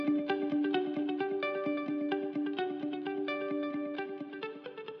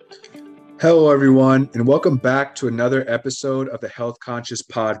Hello, everyone, and welcome back to another episode of the Health Conscious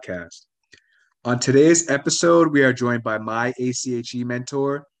Podcast. On today's episode, we are joined by my ACHE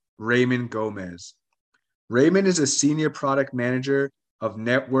mentor, Raymond Gomez. Raymond is a senior product manager of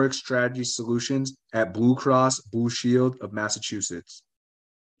Network Strategy Solutions at Blue Cross Blue Shield of Massachusetts.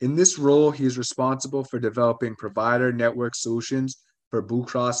 In this role, he is responsible for developing provider network solutions for Blue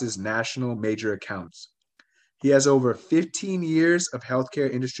Cross's national major accounts. He has over 15 years of healthcare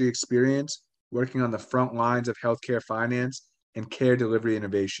industry experience working on the front lines of healthcare finance and care delivery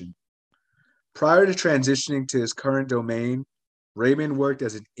innovation. Prior to transitioning to his current domain, Raymond worked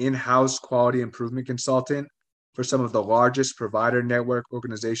as an in-house quality improvement consultant for some of the largest provider network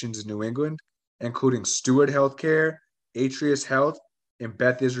organizations in New England, including Steward Healthcare, Atrius Health, and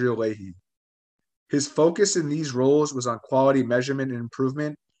Beth Israel Lahey. His focus in these roles was on quality measurement and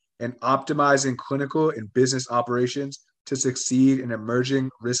improvement and optimizing clinical and business operations to succeed in emerging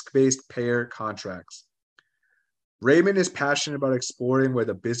risk-based payer contracts. Raymond is passionate about exploring where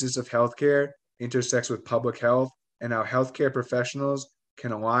the business of healthcare intersects with public health and how healthcare professionals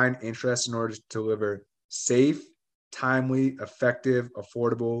can align interests in order to deliver safe, timely, effective,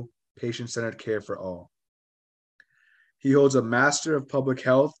 affordable, patient-centered care for all. He holds a Master of Public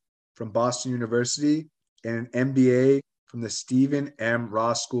Health from Boston University and an MBA from the Stephen M.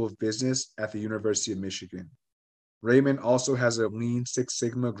 Ross School of Business at the University of Michigan. Raymond also has a Lean Six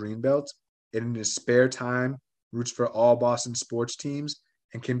Sigma Green Belt, and in his spare time, roots for all Boston sports teams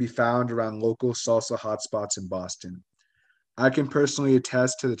and can be found around local salsa hotspots in Boston. I can personally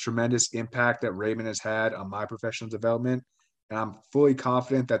attest to the tremendous impact that Raymond has had on my professional development, and I'm fully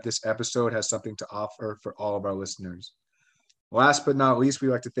confident that this episode has something to offer for all of our listeners. Last but not least, we'd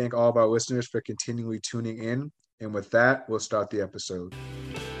like to thank all of our listeners for continually tuning in. And with that, we'll start the episode.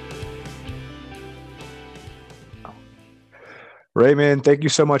 Raymond, thank you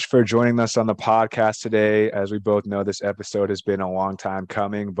so much for joining us on the podcast today. As we both know, this episode has been a long time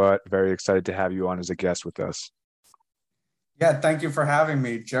coming, but very excited to have you on as a guest with us. Yeah, thank you for having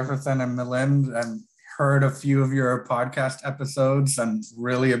me, Jefferson and Milind. And heard a few of your podcast episodes. I'm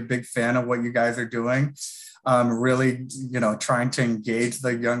really a big fan of what you guys are doing. Really, trying to engage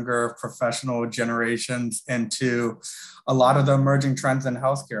the younger professional generations into a lot of the emerging trends in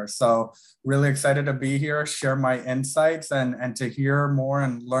healthcare. So really excited to be here, share my insights and to hear more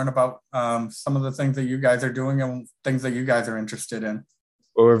and learn about some of the things that you guys are doing and things that you guys are interested in.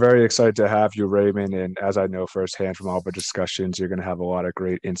 Well, we're very excited to have you, Raymond. And as I know firsthand from all the discussions, you're going to have a lot of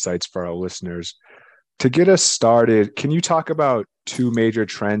great insights for our listeners. To get us started, can you talk about two major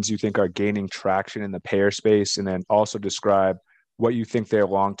trends you think are gaining traction in the payer space, and then also describe what you think their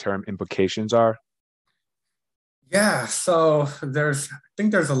long-term implications are? Yeah, so I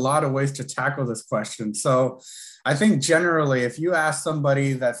think there's a lot of ways to tackle this question. So I think generally, if you ask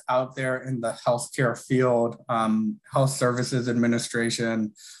somebody that's out there in the healthcare field, health services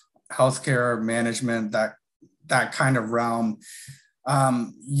administration, healthcare management, that kind of realm,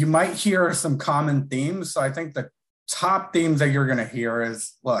 you might hear some common themes. So I think the top themes that you're going to hear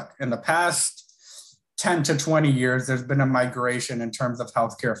is, look, in the past 10 to 20 years, there's been a migration in terms of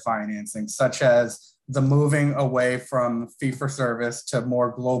healthcare financing, such as the moving away from fee-for-service to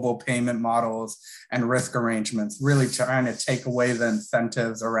more global payment models and risk arrangements, really trying to take away the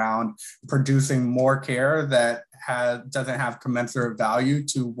incentives around producing more care that doesn't have commensurate value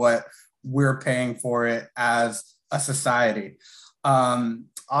to what we're paying for it as a society.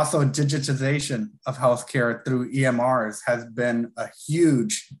 Also, digitization of healthcare through EMRs has been a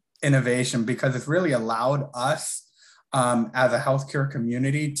huge innovation because it's really allowed us as a healthcare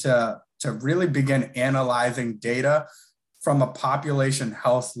community to really begin analyzing data from a population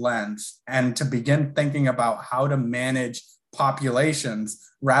health lens and to begin thinking about how to manage populations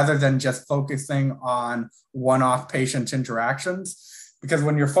rather than just focusing on one-off patient interactions. Because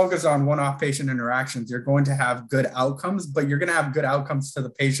when you're focused on one-off patient interactions, you're going to have good outcomes, but you're going to have good outcomes to the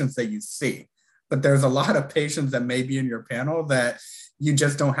patients that you see. But there's a lot of patients that may be in your panel that you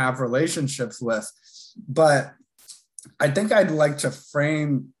just don't have relationships with. But I think I'd like to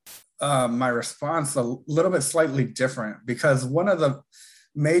frame my response a little bit slightly different, because one of the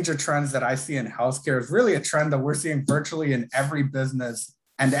major trends that I see in healthcare is really a trend that we're seeing virtually in every business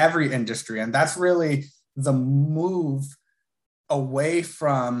and every industry. And that's really the move away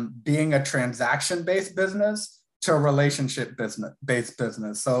from being a transaction-based business to a relationship-based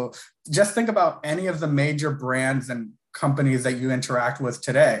business. So just think about any of the major brands and companies that you interact with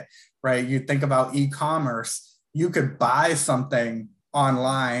today, right? You think about e-commerce, you could buy something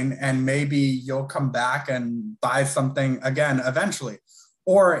online and maybe you'll come back and buy something again eventually.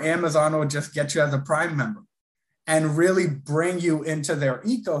 Or Amazon will just get you as a Prime member. and really bring you into their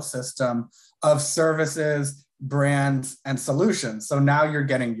ecosystem of services, brands, and solutions. So now you're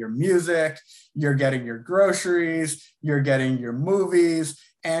getting your music, you're getting your groceries, you're getting your movies,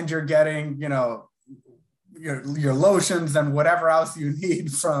 and you're getting, your lotions and whatever else you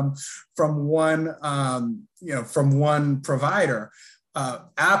need from one from one provider.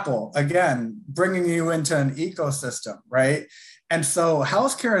 Apple, again, bringing you into an ecosystem, right? And so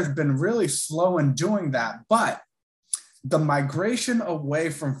healthcare has been really slow in doing that, but the migration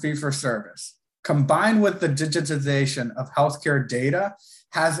away from fee-for-service, combined with the digitization of healthcare data,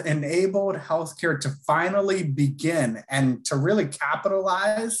 has enabled healthcare to finally begin and to really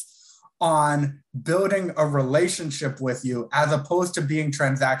capitalize on building a relationship with you as opposed to being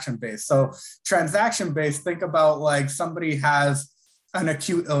transaction-based. So transaction-based, think about like somebody has an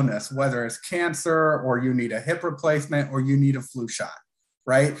acute illness, whether it's cancer or you need a hip replacement or you need a flu shot,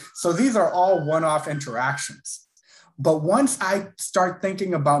 right? So these are all one-off interactions. But once I start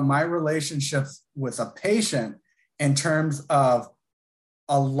thinking about my relationships with a patient in terms of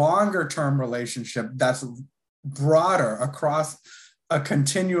a longer term relationship that's broader across a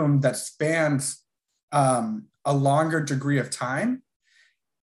continuum that spans a longer degree of time,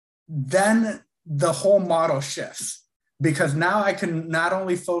 then the whole model shifts. Because now I can not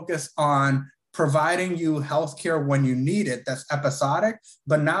only focus on providing you healthcare when you need it, that's episodic,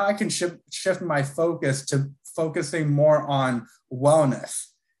 but now I can shift my focus to focusing more on wellness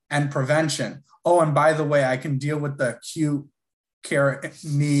and prevention. Oh, and by the way, I can deal with the acute care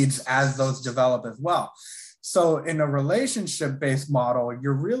needs as those develop as well. So in a relationship-based model,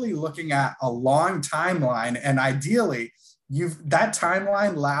 you're really looking at a long timeline, and ideally, that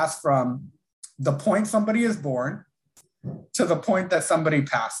timeline lasts from the point somebody is born to the point that somebody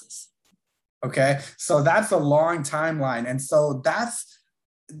passes. Okay, so that's a long timeline. And so that's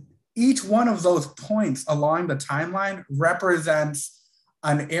each one of those points along the timeline represents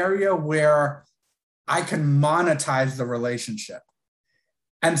an area where I can monetize the relationship.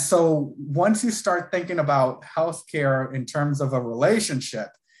 And so once you start thinking about healthcare in terms of a relationship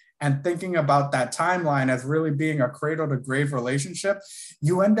and thinking about that timeline as really being a cradle to grave relationship,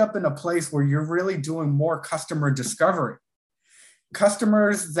 you end up in a place where you're really doing more customer discovery.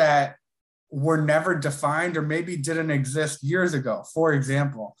 Customers that were never defined or maybe didn't exist years ago. For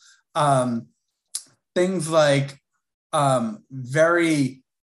example, things like like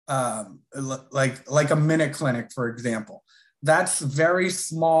a Minute Clinic, for example. That's very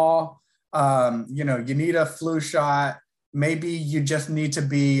small. You need a flu shot. Maybe you just need to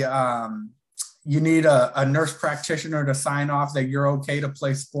be, you need a nurse practitioner to sign off that you're okay to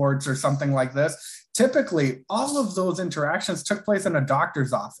play sports or something like this. Typically, all of those interactions took place in a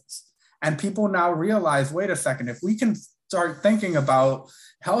doctor's office. And people now realize, wait a second, if we can start thinking about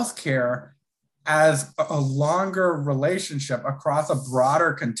healthcare as a longer relationship across a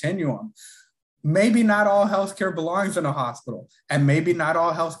broader continuum, maybe not all healthcare belongs in a hospital, and maybe not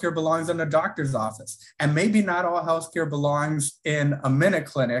all healthcare belongs in a doctor's office, and maybe not all healthcare belongs in a Minute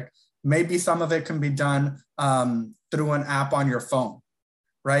Clinic. Maybe some of it can be done through an app on your phone,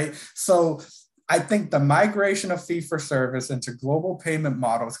 right? So I think the migration of fee-for-service into global payment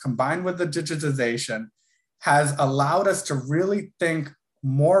models combined with the digitization has allowed us to really think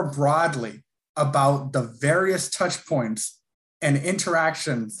more broadly about the various touch points and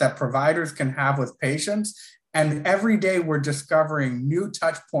interactions that providers can have with patients. And every day we're discovering new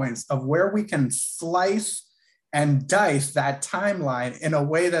touch points of where we can slice and dice that timeline in a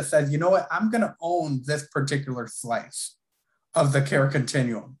way that says, you know what, I'm going to own this particular slice of the care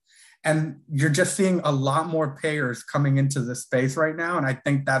continuum. And you're just seeing a lot more payers coming into this space right now. And I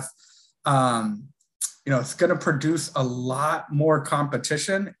think that's, it's going to produce a lot more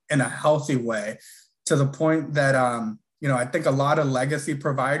competition in a healthy way, to the point that, I think a lot of legacy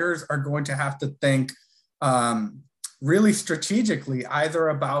providers are going to have to think really strategically, either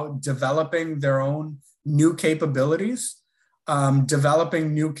about developing their own new capabilities,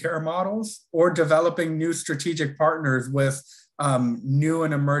 developing new care models, or developing new strategic partners with new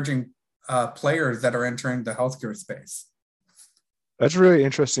and emerging players that are entering the healthcare space. That's a really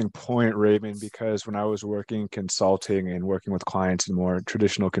interesting point, Raymond, because when I was working consulting and working with clients in more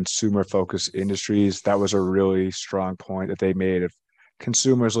traditional consumer-focused industries, that was a really strong point that they made of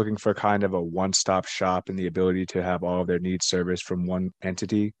consumers looking for kind of a one-stop shop and the ability to have all of their needs serviced from one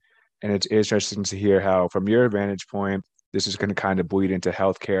entity. And it's interesting to hear how, from your vantage point, this is going to kind of bleed into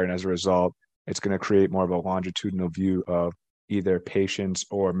healthcare. And as a result, it's going to create more of a longitudinal view of either patients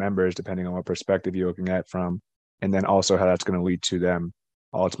or members, depending on what perspective you're looking at from. And then also how that's going to lead to them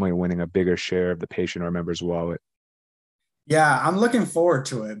ultimately winning a bigger share of the patient or member's wallet. Yeah, I'm looking forward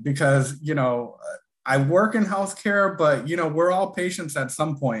to it because, I work in healthcare, but we're all patients at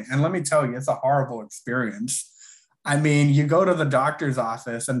some point. And let me tell you, it's a horrible experience. I mean, you go to the doctor's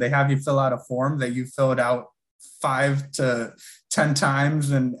office and they have you fill out a form that you filled out 5 to 10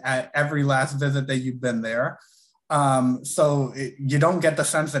 times and at every last visit that you've been there. You don't get the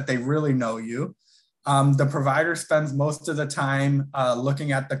sense that they really know you. The provider spends most of the time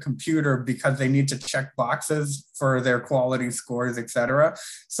looking at the computer because they need to check boxes for their quality scores, et cetera.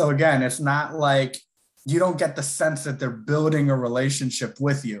 So again, it's not like you don't get the sense that they're building a relationship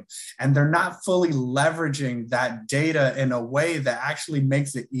with you, and they're not fully leveraging that data in a way that actually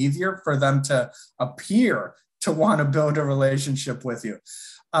makes it easier for them to appear to want to build a relationship with you.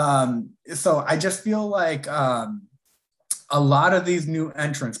 So I just feel like a lot of these new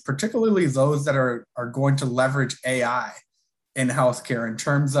entrants, particularly those that are going to leverage AI in healthcare in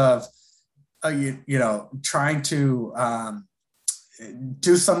terms of, trying to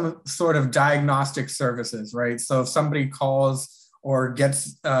do some sort of diagnostic services, right? So if somebody calls or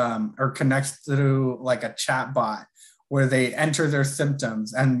gets or connects to like a chat bot where they enter their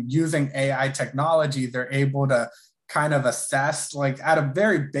symptoms, and using AI technology, they're able to kind of assess, like at a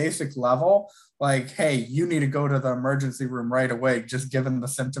very basic level, like, hey, you need to go to the emergency room right away, just given the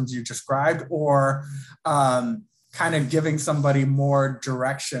symptoms you described, or kind of giving somebody more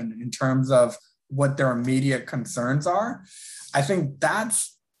direction in terms of what their immediate concerns are. I think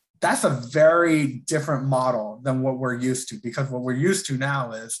that's a very different model than what we're used to, because what we're used to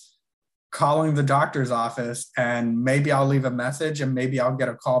now is calling the doctor's office and maybe I'll leave a message and maybe I'll get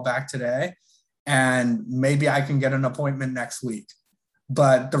a call back today and maybe I can get an appointment next week.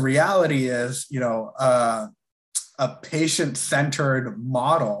 But the reality is, a patient-centered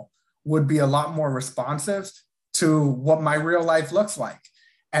model would be a lot more responsive to what my real life looks like.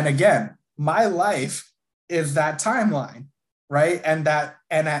 And again, my life is that timeline, right? And at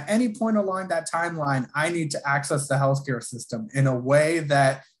any point along that timeline, I need to access the healthcare system in a way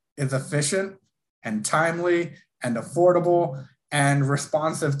that is efficient and timely and affordable and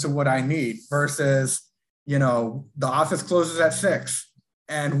responsive to what I need, versus, the office closes at 6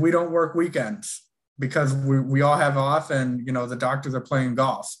 and we don't work weekends because we all have off, and, the doctors are playing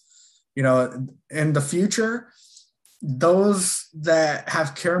golf. In the future, those that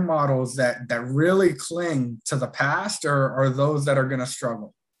have care models that really cling to the past are those that are going to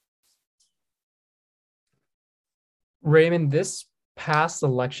struggle. Raymond, this past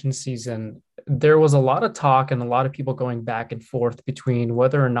election season, there was a lot of talk and a lot of people going back and forth between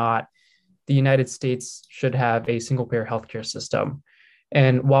whether or not the United States should have a single-payer healthcare system.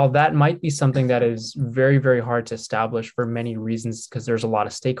 And while that might be something that is very, very hard to establish for many reasons, because there's a lot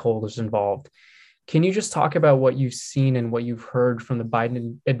of stakeholders involved, can you just talk about what you've seen and what you've heard from the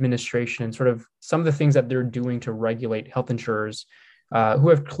Biden administration and sort of some of the things that they're doing to regulate health insurers who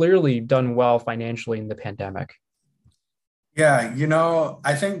have clearly done well financially in the pandemic? Yeah,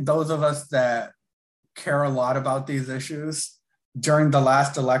 I think those of us that care a lot about these issues, during the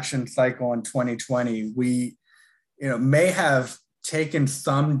last election cycle in 2020, we, may have taken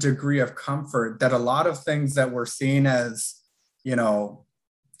some degree of comfort that a lot of things that were seen as,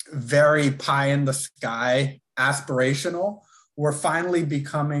 very pie in the sky, aspirational, were finally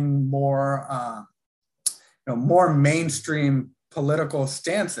becoming more, more mainstream political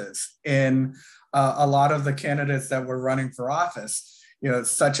stances in a lot of the candidates that were running for office,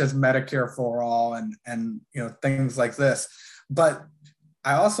 such as Medicare for all and things like this. But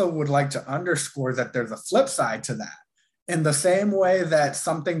I also would like to underscore that there's a flip side to that. In the same way that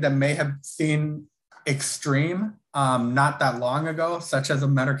something that may have seemed extreme not that long ago, such as a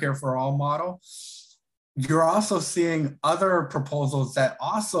Medicare for all model, you're also seeing other proposals that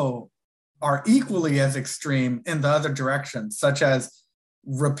also are equally as extreme in the other direction, such as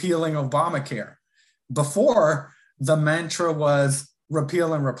repealing Obamacare. Before, the mantra was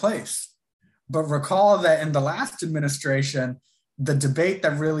repeal and replace. But recall that in the last administration, the debate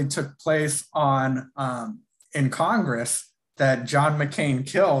that really took place in Congress that John McCain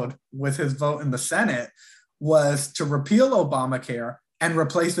killed with his vote in the Senate was to repeal Obamacare and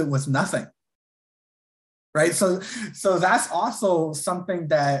replace it with nothing. Right. So that's also something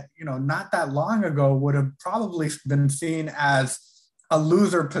that, not that long ago would have probably been seen as a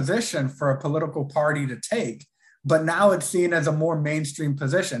loser position for a political party to take. But now it's seen as a more mainstream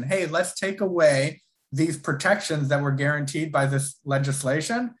position. Hey, let's take away these protections that were guaranteed by this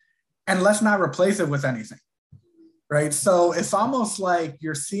legislation and let's not replace it with anything. Right. So it's almost like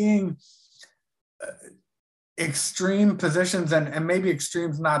you're seeing extreme positions, and maybe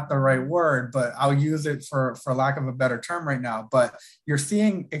extreme's not the right word, but I'll use it for lack of a better term right now. But you're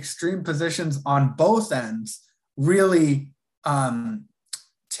seeing extreme positions on both ends really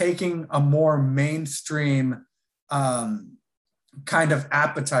taking a more mainstream kind of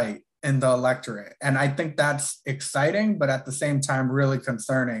appetite in the electorate. And I think that's exciting, but at the same time, really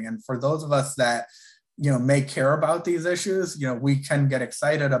concerning. And for those of us that, may care about these issues, we can get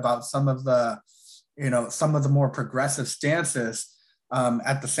excited about some of the more progressive stances.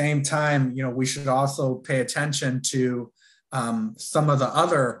 At the same time, we should also pay attention to some of the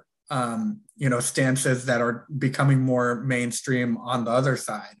other, stances that are becoming more mainstream on the other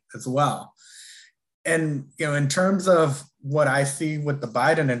side as well. And, in terms of what I see with the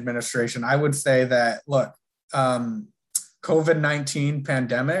Biden administration, I would say that, look, COVID-19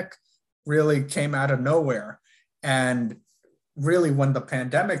 pandemic really came out of nowhere. And really, when the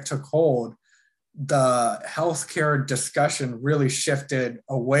pandemic took hold, the healthcare discussion really shifted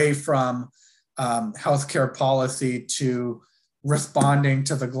away from healthcare policy to responding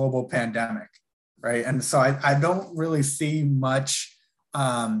to the global pandemic, right? And so I don't really see much,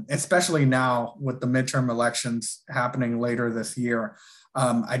 especially now with the midterm elections happening later this year.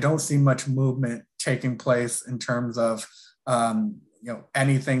 I don't see much movement taking place in terms of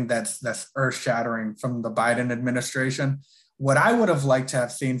anything that's earth-shattering from the Biden administration. What I would have liked to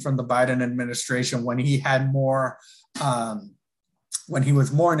have seen from the Biden administration when he had more, when he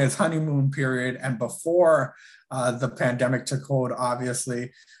was more in his honeymoon period and before the pandemic took hold,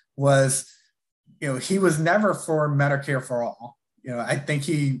 obviously, was, he was never for Medicare for all. I think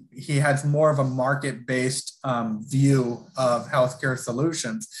he has more of a market-based view of healthcare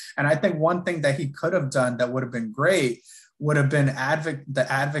solutions. And I think one thing that he could have done that would have been great would have been the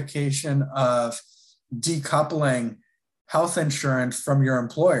advocation of decoupling health insurance from your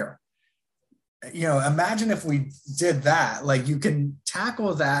employer. Imagine if we did that. Like, you can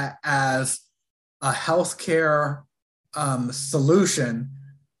tackle that as a healthcare solution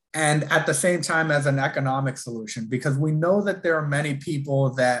and at the same time as an economic solution, because we know that there are many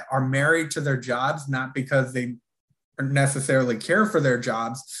people that are married to their jobs, not because they necessarily care for their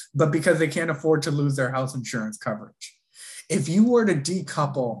jobs, but because they can't afford to lose their health insurance coverage. If you were to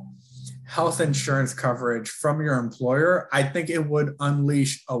decouple health insurance coverage from your employer, I think it would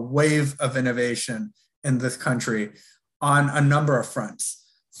unleash a wave of innovation in this country on a number of fronts.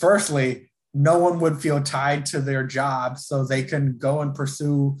 Firstly, no one would feel tied to their job, so they can go and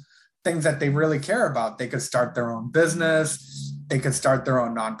pursue things that they really care about. They could start their own business, they could start their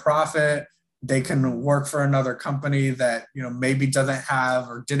own nonprofit, they can work for another company that maybe doesn't have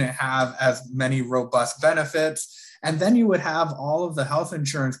or didn't have as many robust benefits. And then you would have all of the health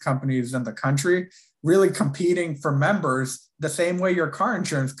insurance companies in the country really competing for members the same way your car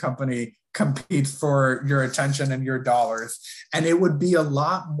insurance company competes for your attention and your dollars. And it would be a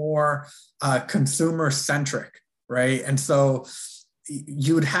lot more consumer centric, right? And so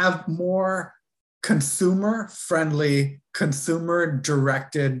you would have more consumer friendly, consumer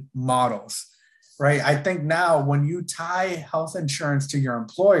directed models, right? I think now when you tie health insurance to your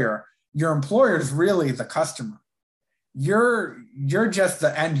employer is really the customer. You're just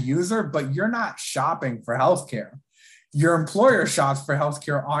the end user, but you're not shopping for healthcare. Your employer shops for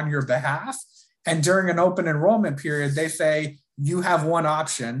healthcare on your behalf. And during an open enrollment period, they say you have one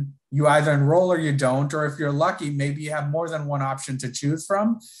option. You either enroll or you don't, or if you're lucky, maybe you have more than one option to choose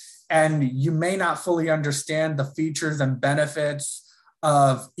from. And you may not fully understand the features and benefits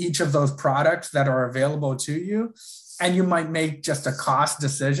of each of those products that are available to you. And you might make just a cost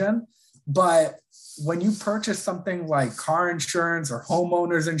decision. But when you purchase something like car insurance or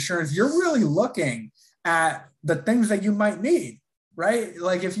homeowners insurance, you're really looking at the things that you might need, right?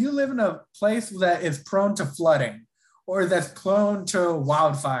 Like if you live in a place that is prone to flooding or that's prone to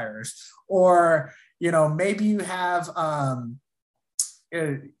wildfires, or, maybe you have a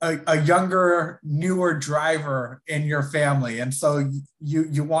younger, newer driver in your family. And so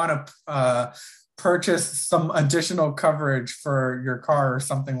you want to purchase some additional coverage for your car or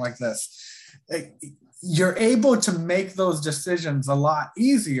something like this. You're able to make those decisions a lot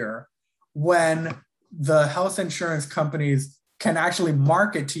easier when the health insurance companies can actually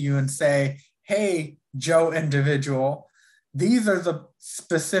market to you and say, hey, Joe individual, these are the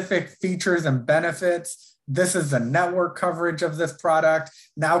specific features and benefits. This is the network coverage of this product.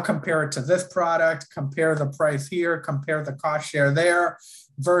 Now compare it to this product, compare the price here, compare the cost share there,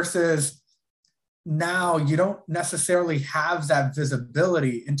 versus now you don't necessarily have that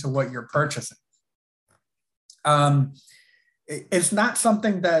visibility into what you're purchasing. It's not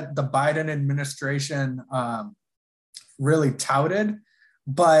something that the Biden administration really touted,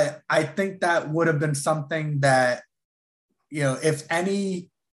 but I think that would have been something that, if any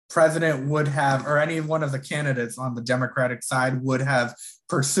president would have, or any one of the candidates on the Democratic side would have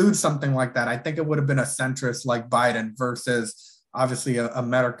pursued something like that, I think it would have been a centrist like Biden versus obviously a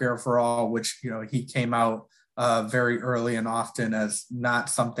Medicare for all, which, he came out very early and often as not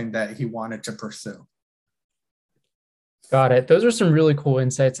something that he wanted to pursue. Got it. Those are some really cool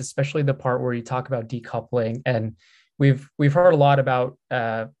insights, especially the part where you talk about decoupling. And we've heard a lot about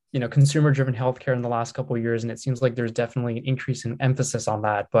consumer-driven healthcare in the last couple of years, and it seems like there's definitely an increase in emphasis on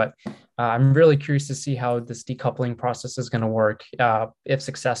that. But I'm really curious to see how this decoupling process is going to work. If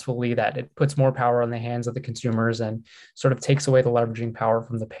successfully, that it puts more power in the hands of the consumers and sort of takes away the leveraging power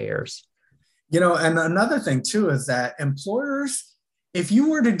from the payers. And another thing too is that employers, if you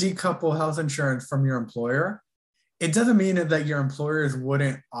were to decouple health insurance from your employer, it doesn't mean that your employers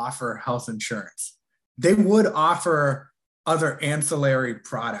wouldn't offer health insurance. They would offer other ancillary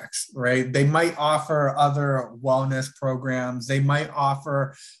products, right? They might offer other wellness programs. They might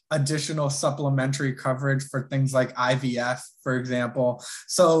offer additional supplementary coverage for things like IVF, for example.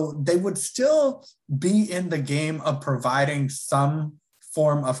 So they would still be in the game of providing some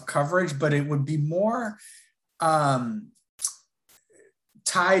form of coverage, but it would be more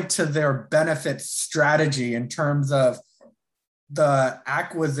tied to their benefit strategy in terms of the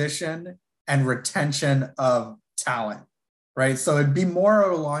acquisition and retention of talent, right? So it'd be more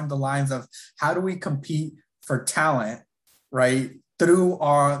along the lines of how do we compete for talent, right? Through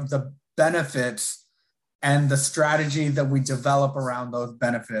the benefits and the strategy that we develop around those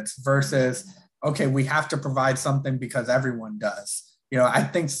benefits versus, okay, we have to provide something because everyone does. I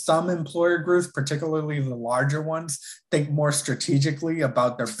think some employer groups, particularly the larger ones, think more strategically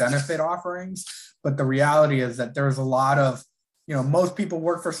about their benefit offerings. But the reality is that there's a lot of, most people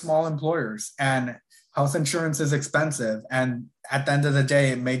work for small employers and health insurance is expensive. And at the end of the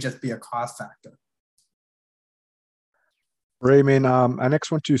day, it may just be a cost factor. Raymond, I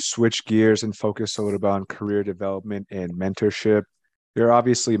next want to switch gears and focus a little bit on career development and mentorship. You're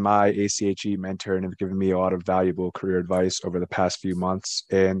obviously my ACHE mentor and have given me a lot of valuable career advice over the past few months.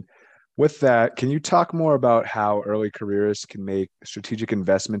 And with that, can you talk more about how early careerists can make strategic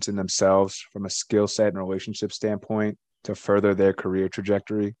investments in themselves from a skill set and relationship standpoint to further their career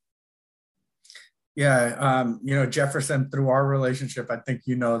trajectory? Yeah, Jefferson, through our relationship, I think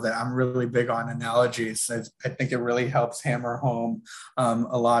that I'm really big on analogies. I think it really helps hammer home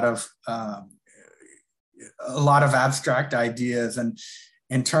a lot of abstract ideas. And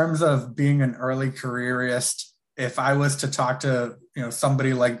in terms of being an early careerist, if I was to talk to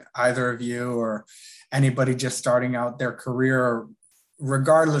somebody like either of you or anybody just starting out their career,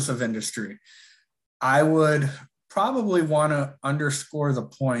 regardless of industry, I would probably want to underscore the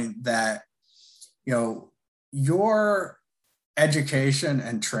point that your education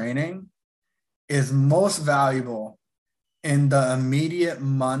and training is most valuable in the immediate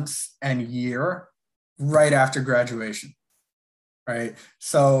months and year right after graduation, right?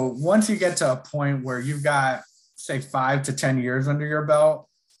 So once you get to a point where you've got, say, 5 to 10 years under your belt,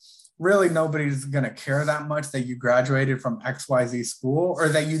 really nobody's going to care that much that you graduated from XYZ school or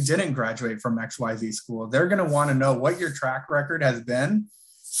that you didn't graduate from XYZ school. They're going to want to know what your track record has been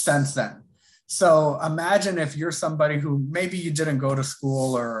since then. So imagine if you're somebody who maybe you didn't go to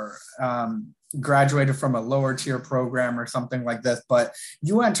school or graduated from a lower tier program or something like this, but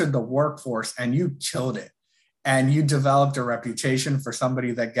you entered the workforce and you killed it. And you developed a reputation for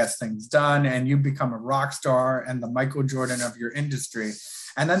somebody that gets things done and you become a rock star and the Michael Jordan of your industry.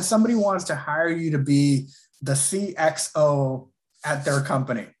 And then somebody wants to hire you to be the CXO at their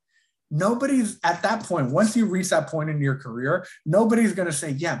company. Nobody's at that point, once you reach that point in your career, nobody's going to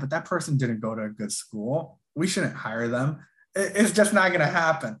say, yeah, but that person didn't go to a good school. We shouldn't hire them. It's just not going to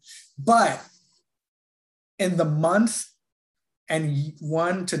happen. But in the months and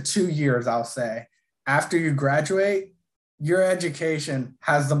 1 to 2 years, I'll say, after you graduate, your education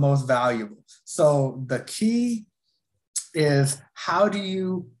has the most valuable. So the key is how do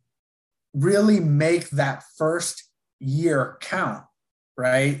you really make that first year count?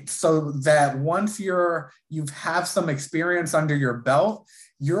 Right? So that once you have some experience under your belt,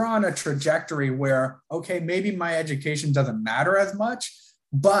 you're on a trajectory where, okay, maybe my education doesn't matter as much,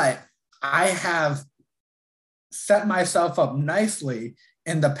 but I have set myself up nicely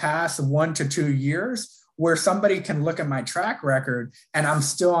in the past 1 to 2 years where somebody can look at my track record and I'm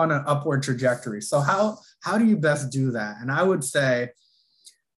still on an upward trajectory. So how do you best do that? And I would say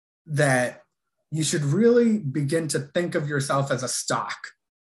that you should really begin to think of yourself as a stock,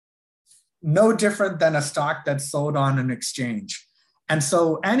 no different than a stock that's sold on an exchange. And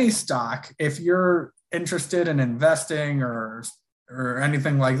so any stock, if you're interested in investing or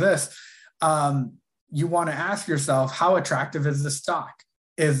anything like this, you want to ask yourself, how attractive is the stock?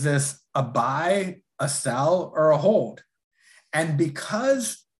 Is this a buy, a sell, or a hold? And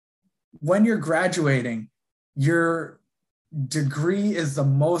because when you're graduating, you're degree is the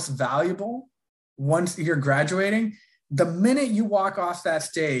most valuable once you're graduating, the minute you walk off that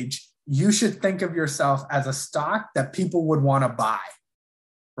stage, you should think of yourself as a stock that people would want to buy,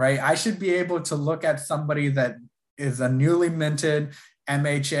 right? I should be able to look at somebody that is a newly minted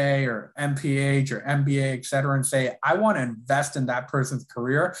MHA or MPH or MBA, et cetera, and say, I want to invest in that person's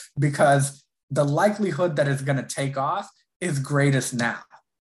career because the likelihood that it's going to take off is greatest now.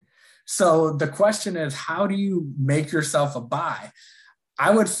 So the question is, how do you make yourself a buy?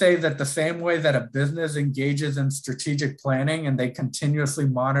 I would say that the same way that a business engages in strategic planning and they continuously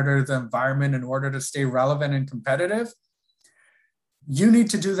monitor the environment in order to stay relevant and competitive, you need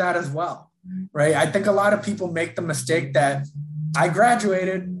to do that as well, right? I think a lot of people make the mistake that I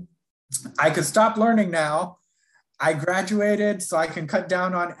graduated, I could stop learning now. I graduated, so I can cut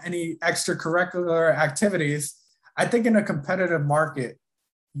down on any extracurricular activities. I think in a competitive market,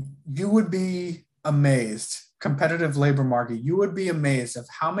 you would be amazed, competitive labor market, you would be amazed of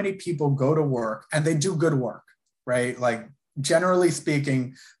how many people go to work and they do good work, right? Like generally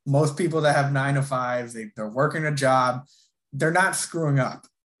speaking, most people that have 9 to 5, they're working a job, they're not screwing up,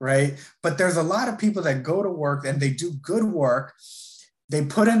 right? But there's a lot of people that go to work and they do good work. They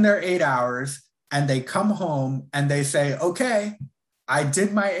put in their 8 hours and they come home and they say, okay, I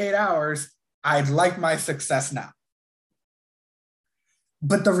did my 8 hours. I'd like my success now.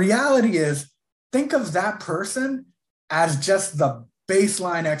 But the reality is, think of that person as just the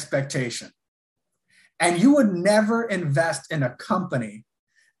baseline expectation. And you would never invest in a company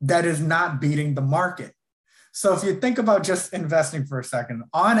that is not beating the market. So if you think about just investing for a second,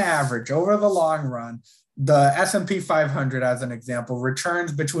 on average, over the long run, the S&P 500, as an example,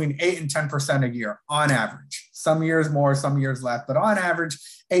 returns between 8 and 10% a year on average. Some years more, some years less, but on average,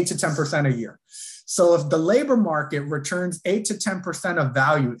 8 to 10% a year. So if the labor market returns 8 to 10% of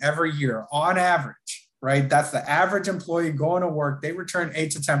value every year on average, right? That's the average employee going to work. They return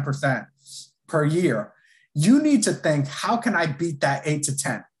 8 to 10% per year. You need to think, how can I beat that 8 to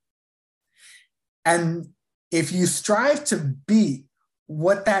 10? And if you strive to beat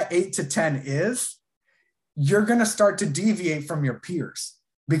what that 8 to 10 is, you're going to start to deviate from your peers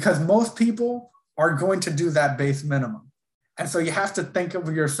because most people are going to do that base minimum. And so you have to think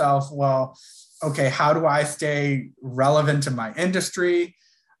of yourself, well, okay, how do I stay relevant to my industry?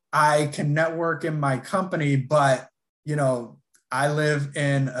 I can network in my company, but, I live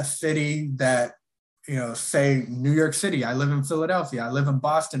in a city that, say New York City, I live in Philadelphia, I live in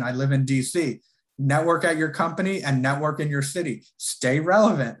Boston, I live in DC. Network at your company and network in your city. Stay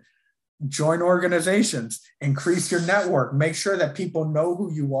relevant. Join organizations, increase your network, make sure that people know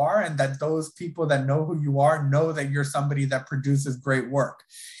who you are and that those people that know who you are know that you're somebody that produces great work.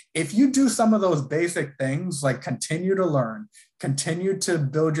 If you do some of those basic things, like continue to learn, continue to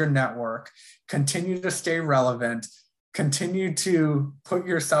build your network, continue to stay relevant, continue to put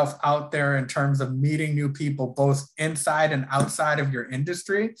yourself out there in terms of meeting new people, both inside and outside of your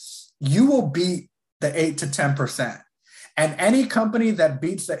industry, you will beat the 8 to 10%. And any company that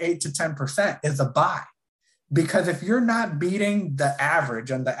beats the 8 to 10% is a buy. Because if you're not beating the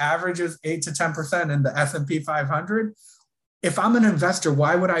average, and the average is 8 to 10% in the S&P 500, if I'm an investor,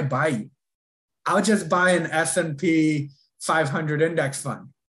 why would I buy you? I'll just buy an S&P 500 index fund,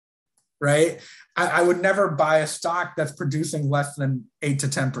 right? I would never buy a stock that's producing less than 8 to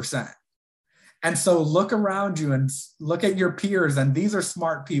 10%. And so look around you and look at your peers, and these are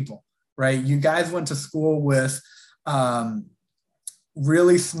smart people, right? You guys went to school with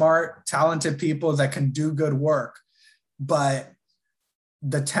really smart, talented people that can do good work. But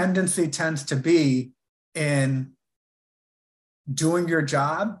the tendency tends to be in doing your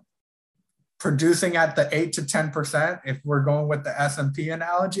job, producing at the 8 to 10%, if we're going with the S&P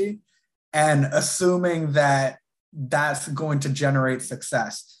analogy, and assuming that that's going to generate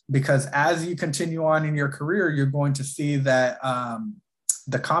success. Because as you continue on in your career, you're going to see that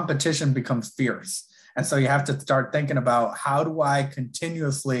the competition becomes fierce. And so you have to start thinking about, how do I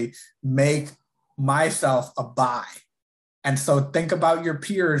continuously make myself a buy? And so think about your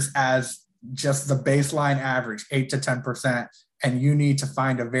peers as just the baseline average, 8 to 10%, and you need to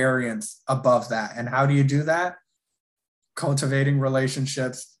find a variance above that. And how do you do that? Cultivating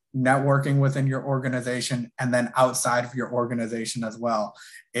relationships, networking within your organization, and then outside of your organization as well.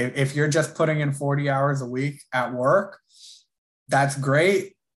 If you're just putting in 40 hours a week at work, that's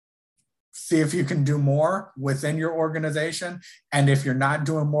great. See if you can do more within your organization. And if you're not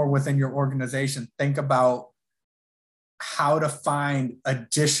doing more within your organization, think about how to find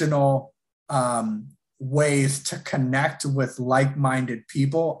additional ways to connect with like-minded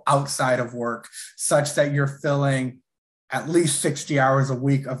people outside of work, such that you're filling at least 60 hours a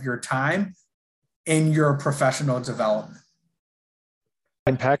week of your time in your professional development.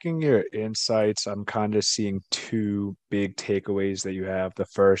 unpacking your insights, I'm kind of seeing two big takeaways that you have. The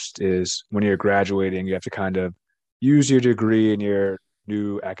first is when you're graduating, you have to kind of use your degree and your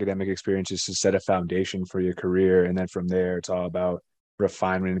new academic experiences to set a foundation for your career. And then from there, it's all about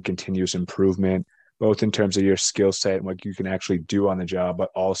refinement and continuous improvement, both in terms of your skill set and what you can actually do on the job, but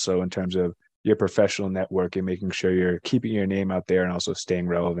also in terms of your professional network and making sure you're keeping your name out there and also staying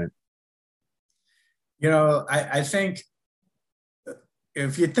relevant. I think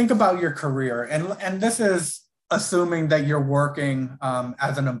if you think about your career, and this is assuming that you're working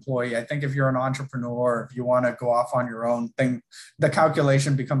as an employee. I think if you're an entrepreneur, if you want to go off on your own thing, the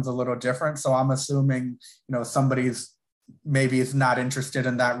calculation becomes a little different. So I'm assuming, somebody's maybe is not interested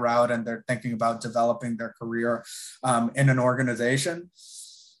in that route and they're thinking about developing their career in an organization.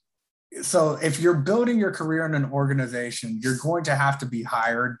 So if you're building your career in an organization, you're going to have to be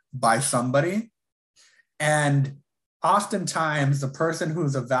hired by somebody. And oftentimes the person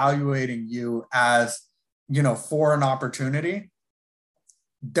who's evaluating you as, for an opportunity,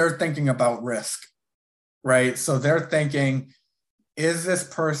 they're thinking about risk, right? So they're thinking, is this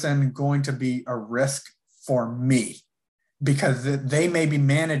person going to be a risk for me? Because they may be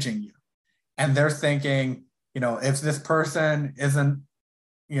managing you. And they're thinking, if this person isn't,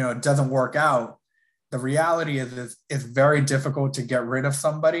 doesn't work out, the reality is it's very difficult to get rid of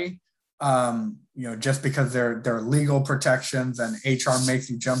somebody, just because there are legal protections and HR makes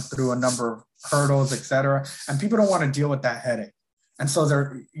you jump through a number of hurdles, et cetera. And people don't want to deal with that headache. And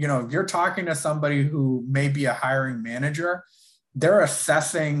so you're talking to somebody who may be a hiring manager, they're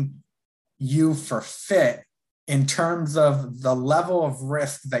assessing you for fit in terms of the level of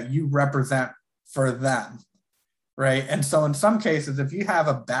risk that you represent for them, right? And so in some cases, if you have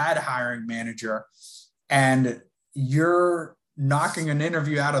a bad hiring manager and you're knocking an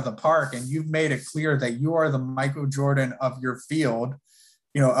interview out of the park and you've made it clear that you are the Michael Jordan of your field,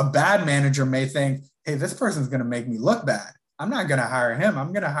 a bad manager may think, hey, this person's going to make me look bad. I'm not going to hire him.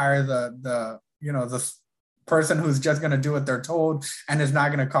 I'm going to hire the person who's just going to do what they're told and is not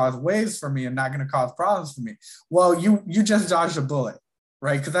going to cause waves for me and not going to cause problems for me. Well, you just dodged a bullet,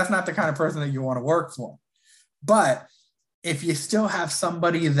 right? Because that's not the kind of person that you want to work for. But if you still have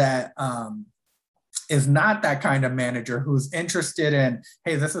somebody that is not that kind of manager who's interested in,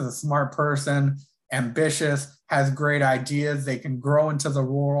 hey, this is a smart person, ambitious, has great ideas, they can grow into the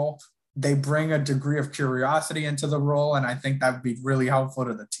role, they bring a degree of curiosity into the role, and I think that would be really helpful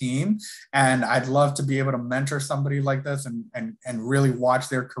to the team. And I'd love to be able to mentor somebody like this and really watch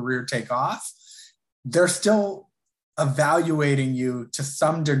their career take off. They're still evaluating you to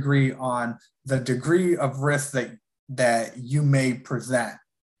some degree on the degree of risk that you may present,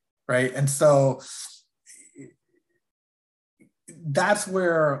 right? And so that's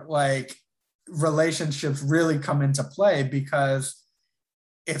where relationships really come into play, because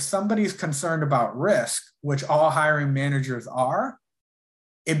if somebody's concerned about risk, which all hiring managers are,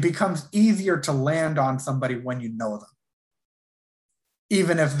 it becomes easier to land on somebody when you know them,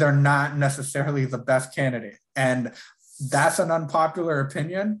 even if they're not necessarily the best candidate. And that's an unpopular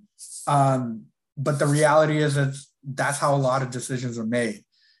opinion. But the reality is that's how a lot of decisions are made.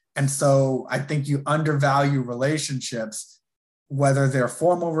 And so I think you undervalue relationships, whether they're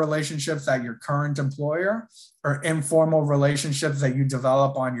formal relationships at your current employer or informal relationships that you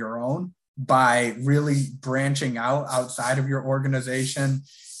develop on your own by really branching outside of your organization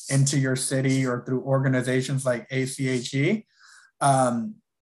into your city or through organizations like ACHE.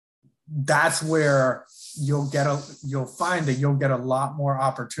 That's where you'll find that you'll get a lot more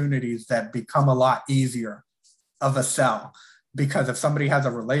opportunities that become a lot easier of a sell. Because if somebody has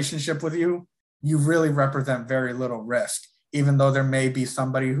a relationship with you, you really represent very little risk, even though there may be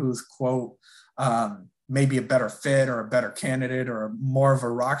somebody who's, quote, maybe a better fit or a better candidate or more of a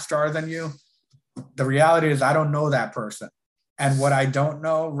rock star than you. The reality is I don't know that person. And what I don't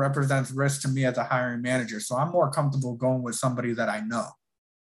know represents risk to me as a hiring manager. So I'm more comfortable going with somebody that I know.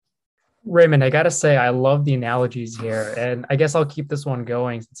 Raymond, I got to say, I love the analogies here. And I guess I'll keep this one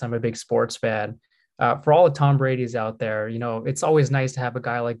going since I'm a big sports fan. For all the Tom Brady's out there, it's always nice to have a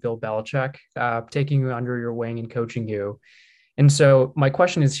guy like Bill Belichick taking you under your wing and coaching you. And so my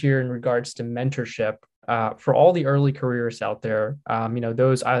question is here in regards to mentorship for all the early careers out there,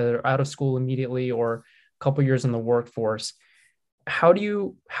 those either out of school immediately or a couple years in the workforce. How do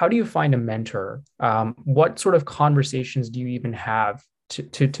you find a mentor? What sort of conversations do you even have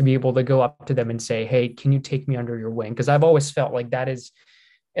to be able to go up to them and say, hey, can you take me under your wing? Because I've always felt like that is,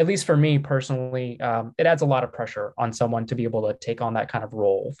 at least for me personally, it adds a lot of pressure on someone to be able to take on that kind of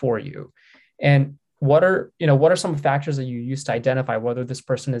role for you. And what are some factors that you use to identify whether this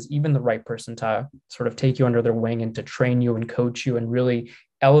person is even the right person to sort of take you under their wing and to train you and coach you and really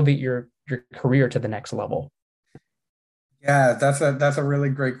elevate your career to the next level? Yeah, that's a really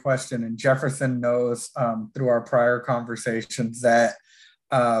great question. And Jefferson knows through our prior conversations that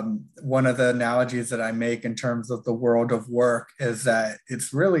one of the analogies that I make in terms of the world of work is that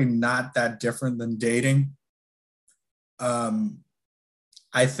it's really not that different than dating.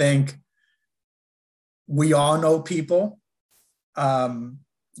 I think we all know people.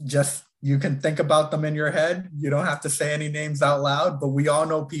 Just you can think about them in your head. You don't have to say any names out loud, but we all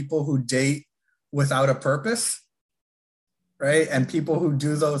know people who date without a purpose, right? And people who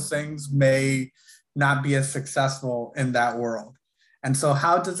do those things may not be as successful in that world. And so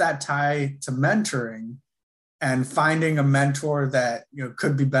how does that tie to mentoring and finding a mentor that, you know,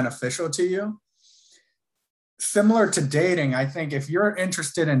 could be beneficial to you? Similar to dating, I think if you're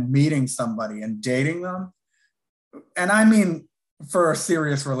interested in meeting somebody and dating them, and I mean for a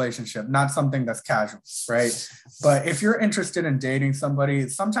serious relationship, not something that's casual, right? But if you're interested in dating somebody,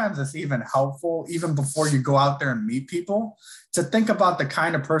 sometimes it's even helpful, even before you go out there and meet people, to think about the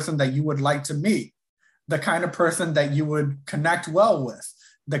kind of person that you would like to meet, the kind of person that you would connect well with,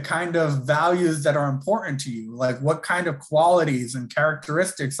 the kind of values that are important to you, like what kind of qualities and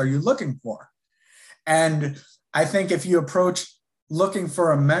characteristics are you looking for? And I think if you approach looking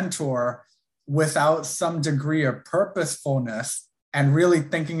for a mentor without some degree of purposefulness and really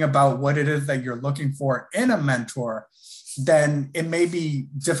thinking about what it is that you're looking for in a mentor, then it may be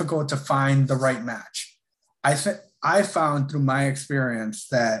difficult to find the right match. I found through my experience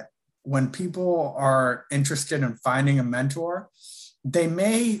that when people are interested in finding a mentor, they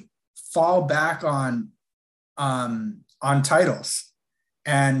may fall back on titles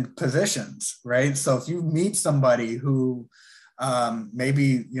and positions, right? So if you meet somebody who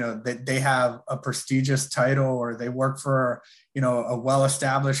maybe, you know, that they have a prestigious title, or they work for, you know, a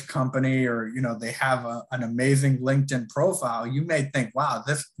well-established company, or, you know, they have an amazing LinkedIn profile, you may think, wow,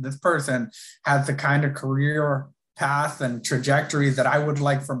 this person has the kind of career path and trajectory that I would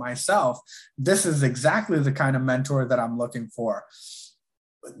like for myself. This is exactly the kind of mentor that I'm looking for.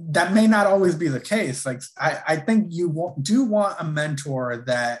 That may not always be the case. Like, I think you do want a mentor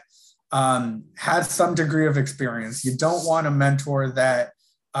that has some degree of experience. You don't want a mentor that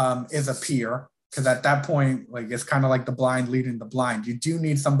is a peer, because at that point, like, it's kind of like the blind leading the blind. You do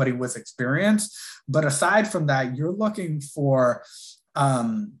need somebody with experience. But aside from that, you're looking for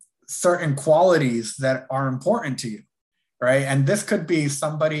certain qualities that are important to you, right? And this could be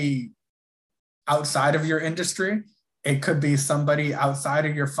somebody outside of your industry. It could be somebody outside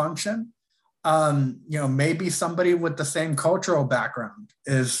of your function. You know, maybe somebody with the same cultural background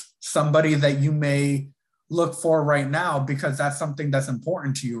is somebody that you may look for right now, because that's something that's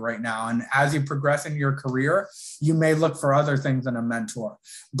important to you right now. And as you progress in your career, you may look for other things in a mentor.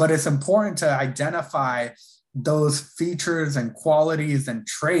 But it's important to identify those features and qualities and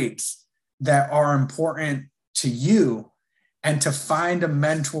traits that are important to you, and to find a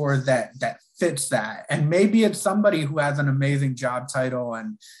mentor that fits that. And maybe it's somebody who has an amazing job title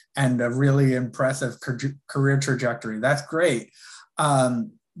and a really impressive career trajectory. That's great.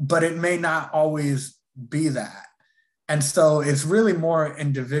 But it may not always be that. And so it's really more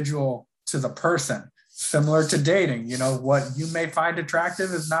individual to the person. Similar to dating, you know, what you may find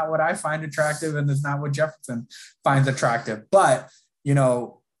attractive is not what I find attractive, and is not what Jefferson finds attractive. But, you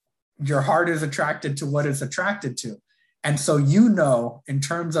know, your heart is attracted to what it's attracted to. And so, you know, in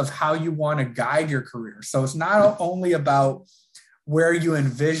terms of how you want to guide your career. So it's not only about where you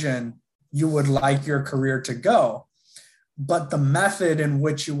envision you would like your career to go, but the method in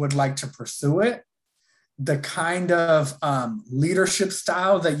which you would like to pursue it, the kind of leadership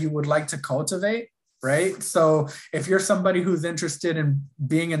style that you would like to cultivate, right? So if you're somebody who's interested in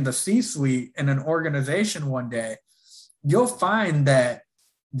being in the C-suite in an organization one day, you'll find that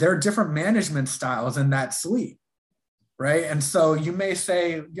there are different management styles in that suite, right? And so you may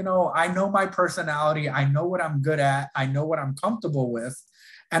say, you know, I know my personality, I know what I'm good at, I know what I'm comfortable with,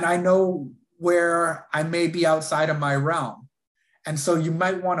 and I know where I may be outside of my realm. And so you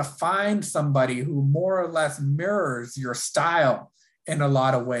might want to find somebody who more or less mirrors your style in a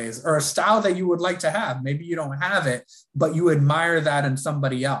lot of ways, or a style that you would like to have. Maybe you don't have it, but you admire that in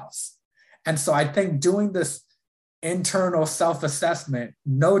somebody else. And so I think doing this internal self-assessment,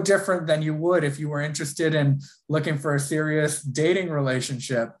 no different than you would if you were interested in looking for a serious dating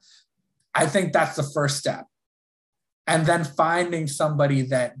relationship, I think that's the first step. And then finding somebody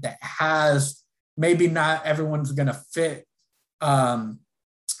that has, maybe not everyone's going to fit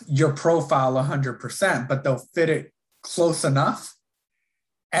your profile 100%, but they'll fit it close enough.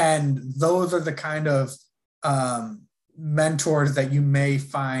 And those are the kind of mentors that you may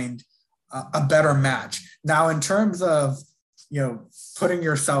find a better match. Now, in terms of putting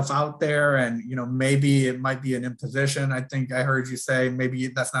yourself out there, and, maybe it might be an imposition. I think I heard you say, maybe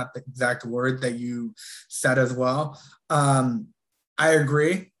that's not the exact word that you said as well. I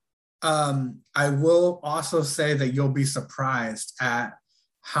agree. I will also say that you'll be surprised at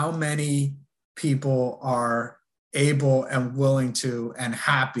how many people are able and willing to and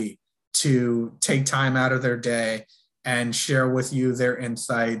happy to take time out of their day and share with you their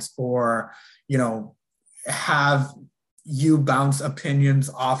insights, or, have you bounce opinions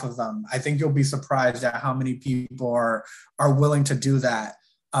off of them. I think you'll be surprised at how many people are willing to do that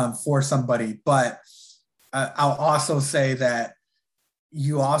for somebody. But I'll also say that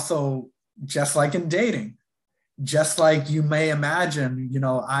you also, just like in dating, just like you may imagine,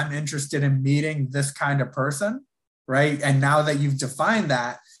 I'm interested in meeting this kind of person, right? And now that you've defined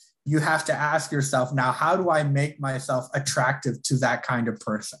that, you have to ask yourself, now, how do I make myself attractive to that kind of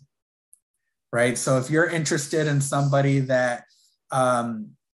person? Right? So if you're interested in somebody that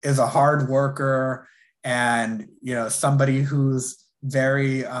is a hard worker, and, somebody who's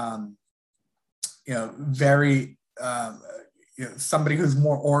very, somebody who's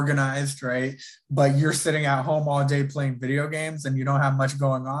more organized, right? But you're sitting at home all day playing video games and you don't have much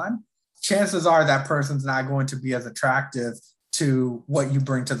going on, chances are that person's not going to be as attractive to what you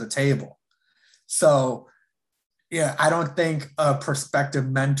bring to the table. So, I don't think a prospective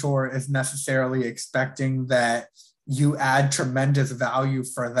mentor is necessarily expecting that you add tremendous value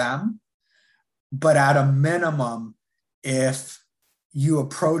for them. But at a minimum, if you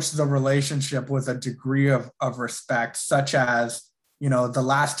approach the relationship with a degree of respect, such as, the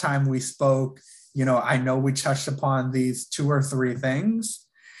last time we spoke, I know we touched upon these 2 or 3 things,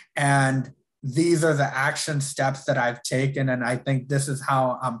 and these are the action steps that I've taken. And I think this is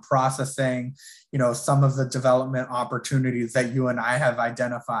how I'm processing, some of the development opportunities that you and I have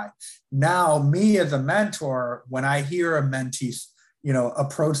identified. Now, me as a mentor, when I hear a mentee,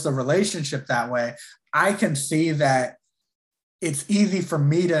 approach the relationship that way, I can see that it's easy for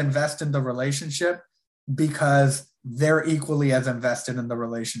me to invest in the relationship because they're equally as invested in the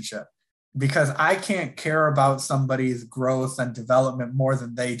relationship, because I can't care about somebody's growth and development more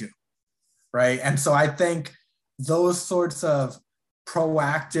than they do. Right. And so I think those sorts of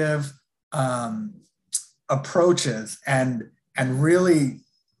proactive approaches and really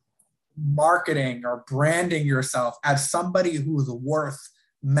marketing or branding yourself as somebody who's worth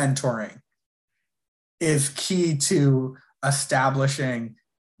mentoring is key to establishing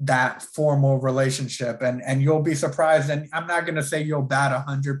that formal relationship. And you'll be surprised. And I'm not going to say you'll bat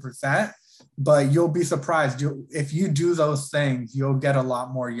 100%. But you'll be surprised. If you do those things, you'll get a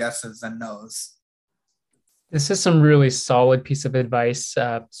lot more yeses than nos. This is some really solid piece of advice,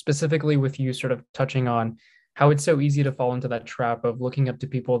 specifically with you sort of touching on how it's so easy to fall into that trap of looking up to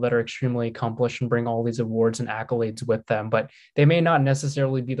people that are extremely accomplished and bring all these awards and accolades with them, but they may not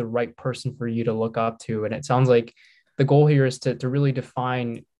necessarily be the right person for you to look up to. And it sounds like the goal here is to really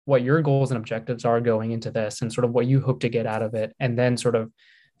define what your goals and objectives are going into this, and sort of what you hope to get out of it, and then sort of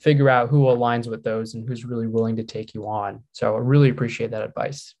figure out who aligns with those and who's really willing to take you on. So I really appreciate that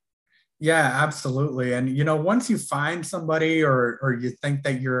advice. Yeah, absolutely. And, once you find somebody, or you think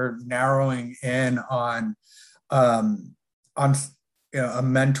that you're narrowing in on a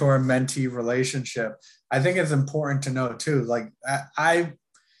mentor-mentee relationship, I think it's important to know too, like I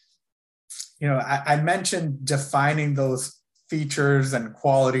mentioned defining those features and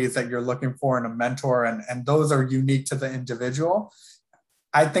qualities that you're looking for in a mentor, and those are unique to the individual.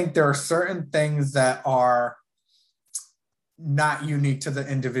 I think there are certain things that are not unique to the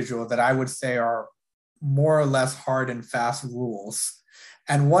individual that I would say are more or less hard and fast rules.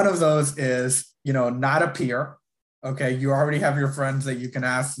 And one of those is, not a peer. Okay, you already have your friends that you can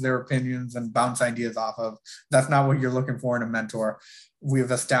ask their opinions and bounce ideas off of. That's not what you're looking for in a mentor.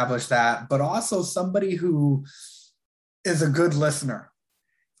 We've established that. But also somebody who is a good listener,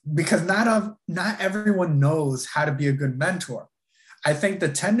 because not everyone knows how to be a good mentor. I think the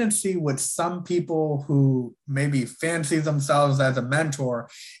tendency with some people who maybe fancy themselves as a mentor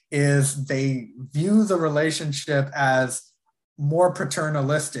is they view the relationship as more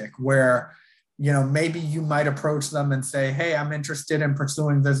paternalistic, where, maybe you might approach them and say, hey, I'm interested in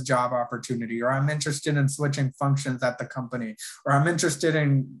pursuing this job opportunity, or I'm interested in switching functions at the company, or I'm interested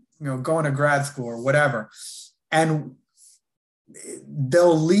in, going to grad school or whatever. And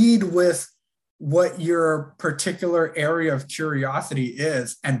they'll lead with what your particular area of curiosity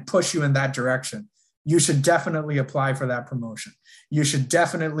is and push you in that direction. You should definitely apply for that promotion. You should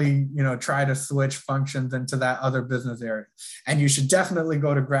definitely, try to switch functions into that other business area. And you should definitely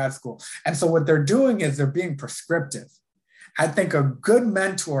go to grad school. And so what they're doing is they're being prescriptive. I think a good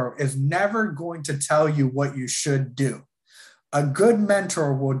mentor is never going to tell you what you should do, A good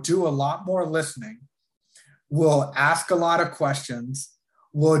mentor will do a lot more listening, will ask a lot of questions,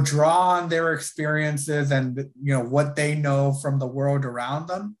 will draw on their experiences and what they know from the world around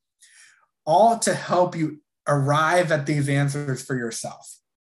them, all to help you arrive at these answers for yourself.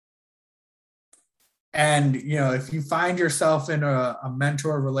 And if you find yourself in a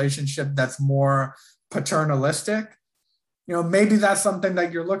mentor relationship that's more paternalistic, maybe that's something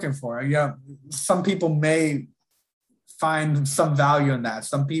that you're looking for. Some people may find some value in that.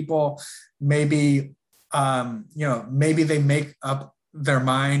 Some people maybe maybe they make up their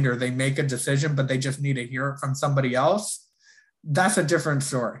mind or they make a decision, but they just need to hear it from somebody else. That's a different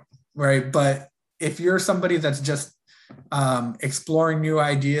story, right? But if you're somebody that's just exploring new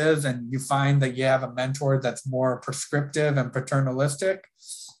ideas and you find that you have a mentor that's more prescriptive and paternalistic,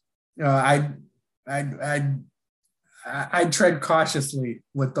 I tread cautiously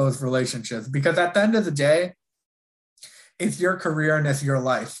with those relationships, because at the end of the day, it's your career and it's your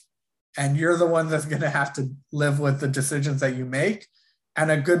life. And you're the one that's going to have to live with the decisions that you make. And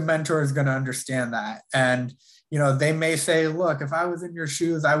a good mentor is going to understand that. And, they may say, look, if I was in your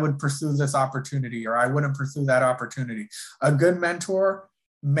shoes, I would pursue this opportunity, or I wouldn't pursue that opportunity. A good mentor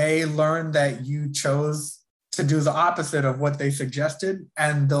may learn that you chose to do the opposite of what they suggested,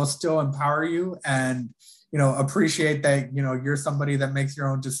 and they'll still empower you and, appreciate that, you're somebody that makes your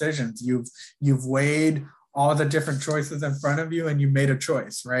own decisions. You've weighed all the different choices in front of you and you made a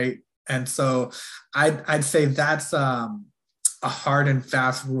choice, right? And so I'd say that's a hard and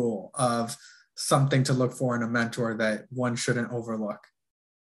fast rule of something to look for in a mentor that one shouldn't overlook.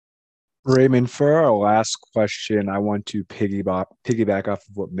 Raymond, for our last question, I want to piggyback off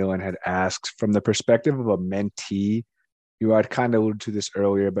of what Millen had asked. From the perspective of a mentee, you had kind of alluded to this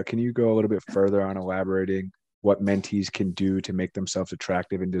earlier, but can you go a little bit further on elaborating what mentees can do to make themselves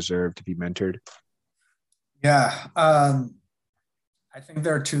attractive and deserve to be mentored? Yeah, I think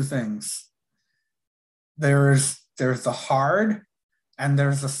there are two things. There's the hard and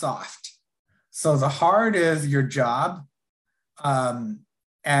there's the soft. So the hard is your job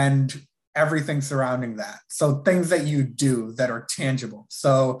and everything surrounding that. So things that you do that are tangible.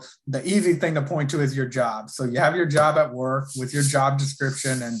 So the easy thing to point to is your job. So you have your job at work with your job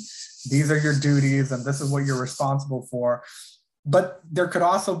description, and these are your duties and this is what you're responsible for. But there could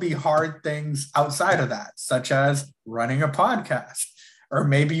also be hard things outside of that, such as running a podcast, or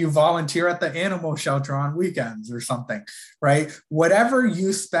maybe you volunteer at the animal shelter on weekends or something, right? Whatever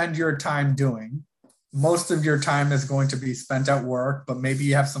you spend your time doing, most of your time is going to be spent at work, but maybe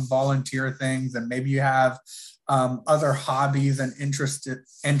you have some volunteer things, and maybe you have other hobbies and interests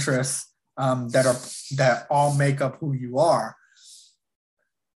that all make up who you are.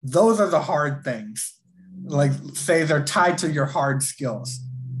 Those are the hard things. Like, say they're tied to your hard skills.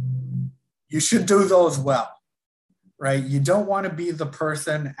 You should do those well, right? You don't want to be the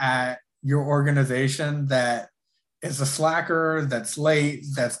person at your organization that is a slacker, that's late,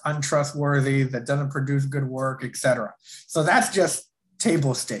 that's untrustworthy, that doesn't produce good work, etc. So that's just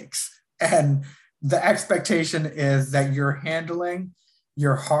table stakes. And the expectation is that you're handling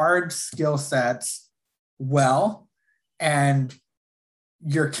your hard skill sets well, and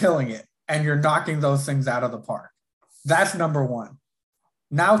you're killing it, and you're knocking those things out of the park. That's number one.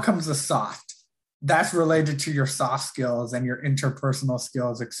 Now comes the soft. That's related to your soft skills and your interpersonal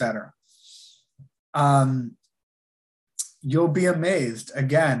skills, etc. You'll be amazed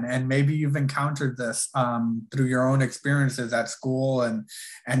again, and maybe you've encountered this through your own experiences at school and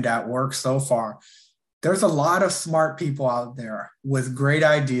at work so far. There's a lot of smart people out there with great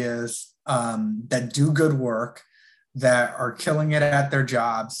ideas that do good work, that are killing it at their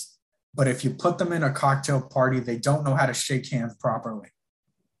jobs. But if you put them in a cocktail party, they don't know how to shake hands properly.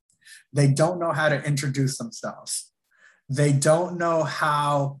 They don't know how to introduce themselves. They don't know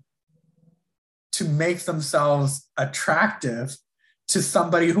how to make themselves attractive to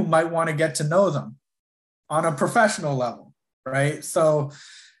somebody who might want to get to know them on a professional level, right? So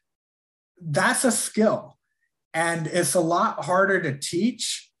that's a skill, and it's a lot harder to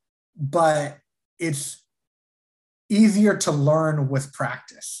teach, but it's easier to learn with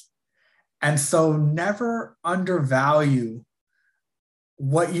practice. And so never undervalue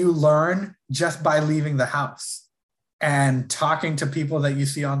what you learn just by leaving the house and talking to people that you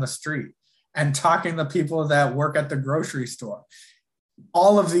see on the street and talking to people that work at the grocery store.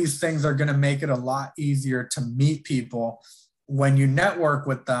 All of these things are going to make it a lot easier to meet people when you network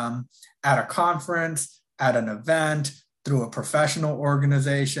with them at a conference, at an event, through a professional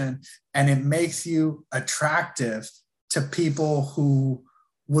organization, and it makes you attractive to people who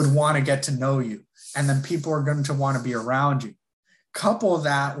would want to get to know you. And then people are going to want to be around you. Couple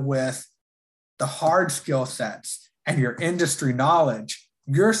that with the hard skill sets and your industry knowledge,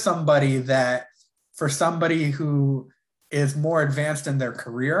 you're somebody that, for somebody who is more advanced in their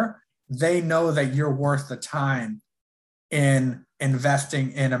career, they know that you're worth the time in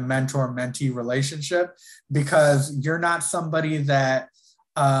investing in a mentor-mentee relationship, because you're not somebody that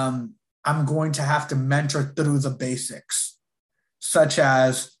I'm going to have to mentor through the basics, such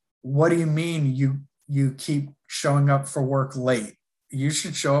as, what do you mean you keep showing up for work late? You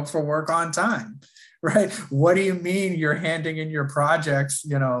should show up for work on time, right? What do you mean you're handing in your projects,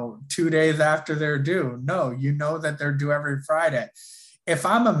 2 days after they're due? No, you know that they're due every Friday. If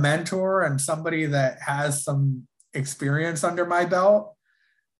I'm a mentor and somebody that has some experience under my belt,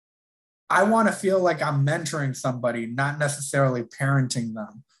 I want to feel like I'm mentoring somebody, not necessarily parenting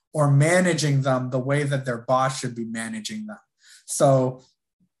them or managing them the way that their boss should be managing them. So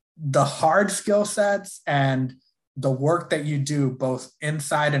the hard skill sets and the work that you do, both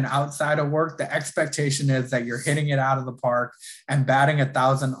inside and outside of work, the expectation is that you're hitting it out of the park and batting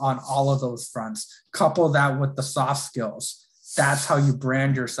 1,000 on all of those fronts. Couple that with the soft skills. That's how you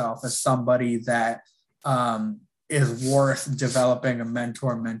brand yourself as somebody that is worth developing a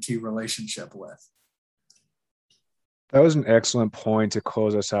mentor-mentee relationship with. That was an excellent point to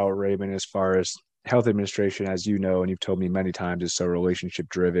close us out, Raymond, as far as health administration, as you know, and you've told me many times, is so relationship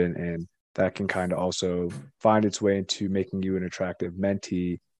driven, and that can kind of also find its way into making you an attractive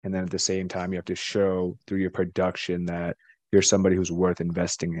mentee. And then at the same time, you have to show through your production that you're somebody who's worth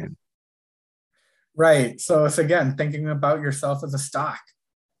investing in. Right. So it's, again, thinking about yourself as a stock,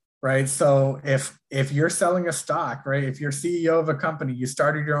 right? So if you're selling a stock, right, if you're CEO of a company, you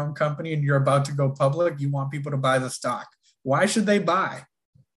started your own company and you're about to go public, you want people to buy the stock. Why should they buy?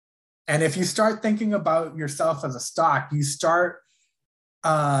 And if you start thinking about yourself as a stock, you start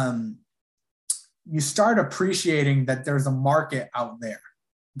appreciating that there's a market out there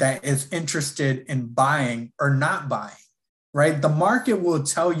that is interested in buying or not buying, right? The market will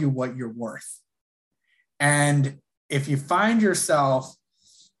tell you what you're worth. And if you find yourself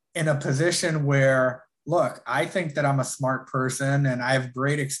in a position where, look, I think that I'm a smart person and I have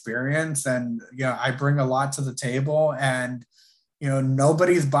great experience and, I bring a lot to the table, and,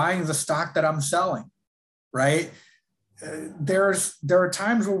 nobody's buying the stock that I'm selling, right? There are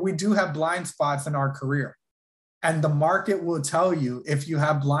times where we do have blind spots in our career, and the market will tell you, if you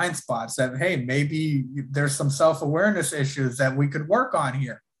have blind spots, that, hey, maybe there's some self-awareness issues that we could work on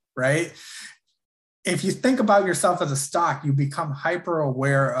here, right? If you think about yourself as a stock, you become hyper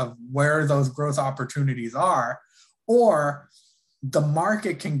aware of where those growth opportunities are, or the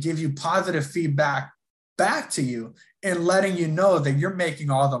market can give you positive feedback back to you and letting you know that you're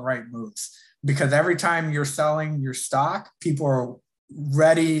making all the right moves. Because every time you're selling your stock, people are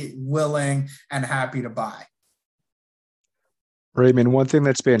ready, willing, and happy to buy. Raymond, one thing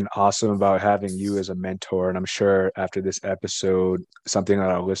that's been awesome about having you as a mentor, and I'm sure after this episode, something that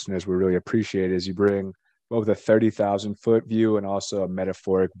our listeners will really appreciate, is you bring both a 30,000-foot view and also a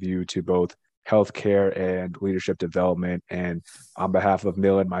metaphoric view to both healthcare and leadership development. And on behalf of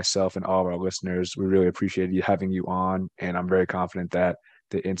Mill and myself and all of our listeners, we really appreciate you having you on. And I'm very confident that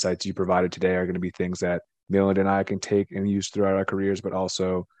the insights you provided today are going to be things that Millen and I can take and use throughout our careers, but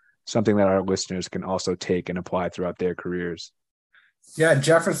also something that our listeners can also take and apply throughout their careers. Yeah,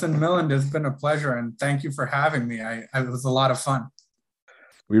 Jefferson Millen, it's been a pleasure, and thank you for having me. It was a lot of fun.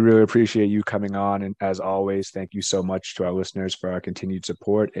 We really appreciate you coming on, and as always, thank you so much to our listeners for our continued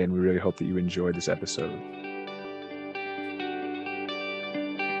support, and we really hope that you enjoyed this episode.